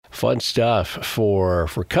fun stuff for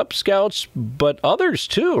Cub Scouts, but others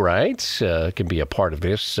too, right? Can be a part of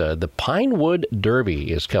this. The Pinewood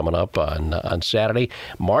Derby is coming up on Saturday,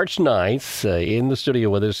 March 9th. In the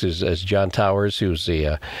studio with us is John Towers, who's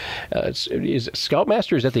the is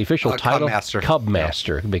Scoutmaster. Is that the official title? Cub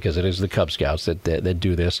Master, because it is the Cub Scouts that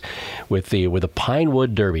do this with the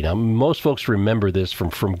Pinewood Derby. Now, most folks remember this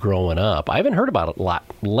from growing up. I haven't heard about it a lot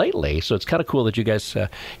lately, so it's kind of cool that you guys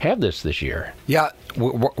have this year. Yeah,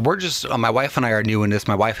 we're just my wife and I are new in this.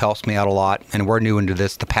 My wife helps me out a lot, and we're new into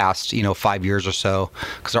this the past 5 years or so,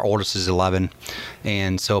 because our oldest is 11.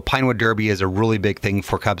 And so Pinewood Derby is a really big thing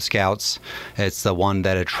for Cub Scouts. It's the one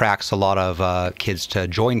that attracts a lot of kids to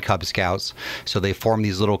join Cub Scouts. So they form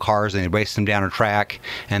these little cars and they race them down a track,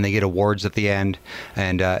 and they get awards at the end.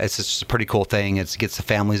 And it's just a pretty cool thing. It gets the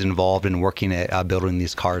families involved in working at building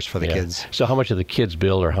these cars for the kids. So how much do the kids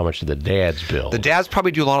build, or how much do the dads build? The dads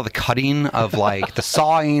probably do a lot of the cutting of like the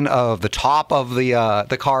sawing of the top of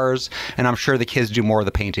the cars, and I'm sure the kids do more of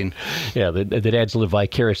the painting. Yeah, the dads live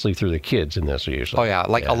vicariously through the kids in this usually. Oh yeah,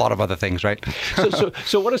 a lot of other things, right?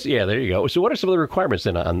 so what is? Yeah, there you go. So what are some of the requirements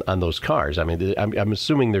then on those cars? I mean, I'm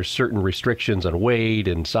assuming there's certain restrictions on weight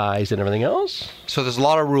and size and everything else. So there's a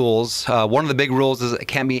lot of rules. One of the big rules is it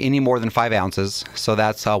can't be any more than 5 ounces. So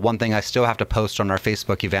that's one thing I still have to post on our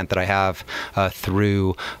Facebook event that I have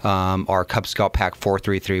through our Cub Scout Pack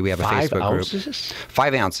 433. We have a Facebook group.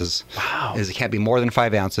 5 ounces. Wow. It can't be more than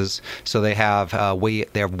 5 ounces. So they have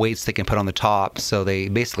weight. They have weights they can put on the top. So they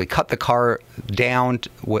basically cut the car down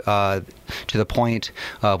to the point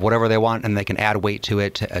of whatever they want, and they can add weight to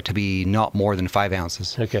it to be not more than 5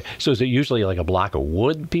 ounces. Okay. So is it usually like a block of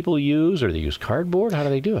wood people use, or they use cardboard? How do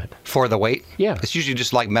they do it? For the weight? Yeah. It's usually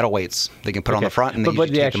just like metal weights they can put on the front, and but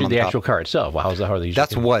the actual car itself, how are they usually?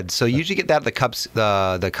 That's wood. So you usually get that at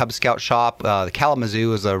the Cub Scout shop. The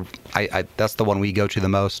Kalamazoo is that's the one we go to the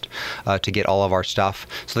most to get all of our stuff.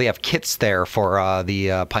 So they have kits there for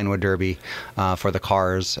the Pinewood Derby for the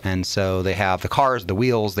cars, and so they have the cars, the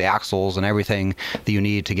wheels, the axles, and everything that you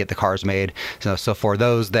need to get the cars made. So for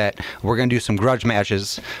those that, we're going to do some grudge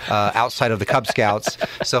matches outside of the Cub Scouts.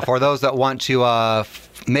 So for those that want to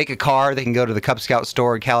make a car, they can go to the Cub Scout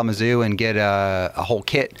store in Kalamazoo and get a whole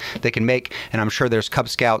kit they can make. And I'm sure there's Cub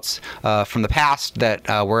Scouts from the past that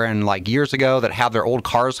were in like years ago that have their old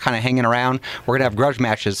cars kind of hanging around. We're going to have grudge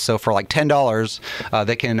matches. So for like $10,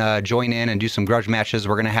 they can join in and do some grudge matches.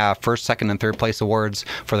 We're going to have first, second, and third place awards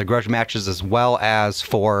for the grudge matches as well as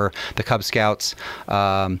for the Cub Scouts.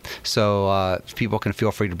 So people can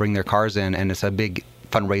feel free to bring their cars in, and it's a big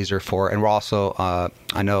fundraiser for, and we're also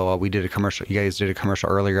I know we did a commercial, you guys did a commercial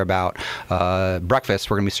earlier about breakfast.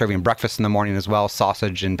 We're going to be serving breakfast in the morning as well,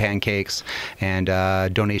 sausage and pancakes, and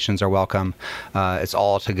donations are welcome. It's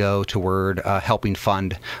all to go toward helping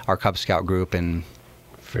fund our Cub Scout group. And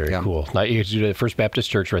very cool. Now, you do the First Baptist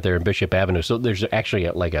Church right there in Bishop Avenue. So there's actually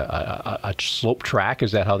a slope track.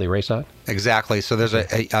 Is that how they race on? Exactly. So there's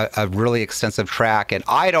a really extensive track, and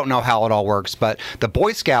I don't know how it all works, but the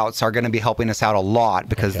Boy Scouts are going to be helping us out a lot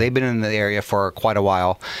because they've been in the area for quite a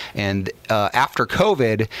while. And after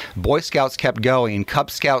COVID, Boy Scouts kept going. Cub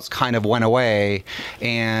Scouts kind of went away,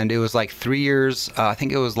 and it was like 3 years. I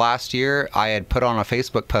think it was last year. I had put on a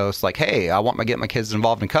Facebook post like, "Hey, I want to get my kids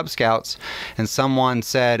involved in Cub Scouts," and someone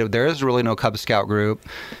said, there is really no Cub Scout group.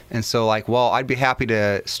 And so like, well, I'd be happy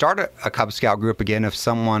to start a Cub Scout group again if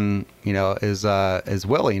someone is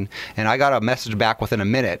willing. And I got a message back within a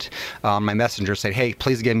minute. My messenger said, "Hey,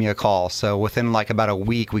 please give me a call." So within like about a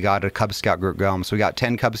week, we got a Cub Scout group going. So we got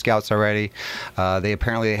 10 Cub Scouts already. They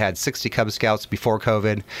apparently had 60 Cub Scouts before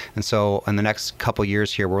COVID. And so in the next couple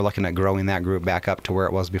years here, we're looking at growing that group back up to where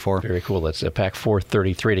it was before. Very cool. That's Pack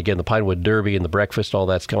 433. And again, the Pinewood Derby and the breakfast, all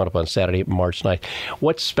that's coming up on Saturday, March 9th.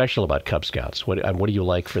 What's special about Cub Scouts? What do you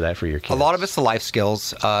like for that for your kids? A lot of it's the life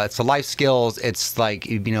skills. It's the life skills. It's like,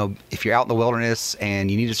 if you're out in the wilderness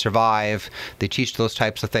and you need to survive, they teach those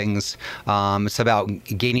types of things. It's about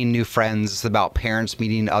gaining new friends. It's about parents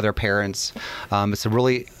meeting other parents.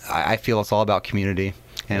 I feel it's all about community.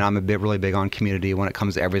 And I'm really big on community when it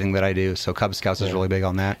comes to everything that I do. So Cub Scouts is really big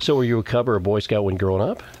on that. So were you a Cub or a Boy Scout when growing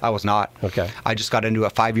up? I was not. Okay. I just got into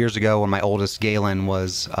it 5 years ago when my oldest, Galen,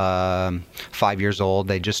 was 5 years old.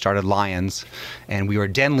 They just started Lions, and we were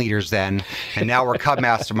den leaders then. And now we're Cub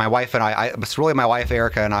Master. My wife and it's really my wife,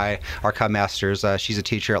 Erica, and I are Cub Masters. She's a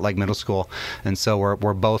teacher at Lake Middle School. And so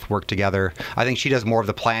we're both work together. I think she does more of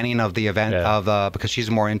the planning of the event because she's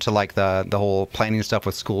more into like the whole planning stuff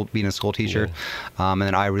with school, being a school teacher. And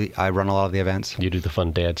then I run a lot of the events. You do the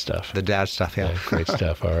fun dad stuff. The dad stuff, yeah. Great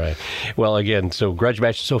stuff. All right. Well, again, so grudge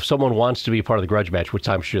match. So if someone wants to be part of the grudge match, what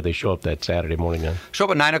time should they show up that Saturday morning then? Show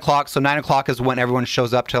up at 9 o'clock. So 9 o'clock is when everyone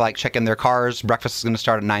shows up to like check in their cars. Breakfast is going to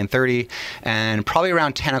start at 9:30, and probably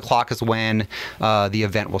around 10 o'clock is when the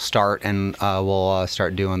event will start, and we'll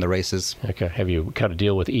start doing the races. Okay. Have you cut a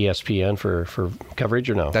deal with ESPN for coverage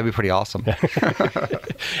or no? That'd be pretty awesome. I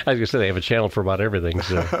was going to say they have a channel for about everything,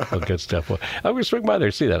 so good stuff. Well, I'm going to swing by there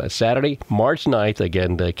and see that. Saturday, March 9th,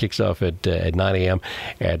 again, kicks off at 9 a.m.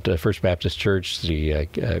 at First Baptist Church, the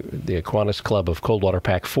Aquinas Club of Coldwater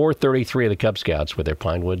Pack, 433 of the Cub Scouts with their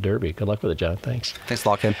Pinewood Derby. Good luck with it, John. Thanks. Thanks a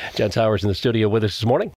lot, Ken. John Towers in the studio with us this morning.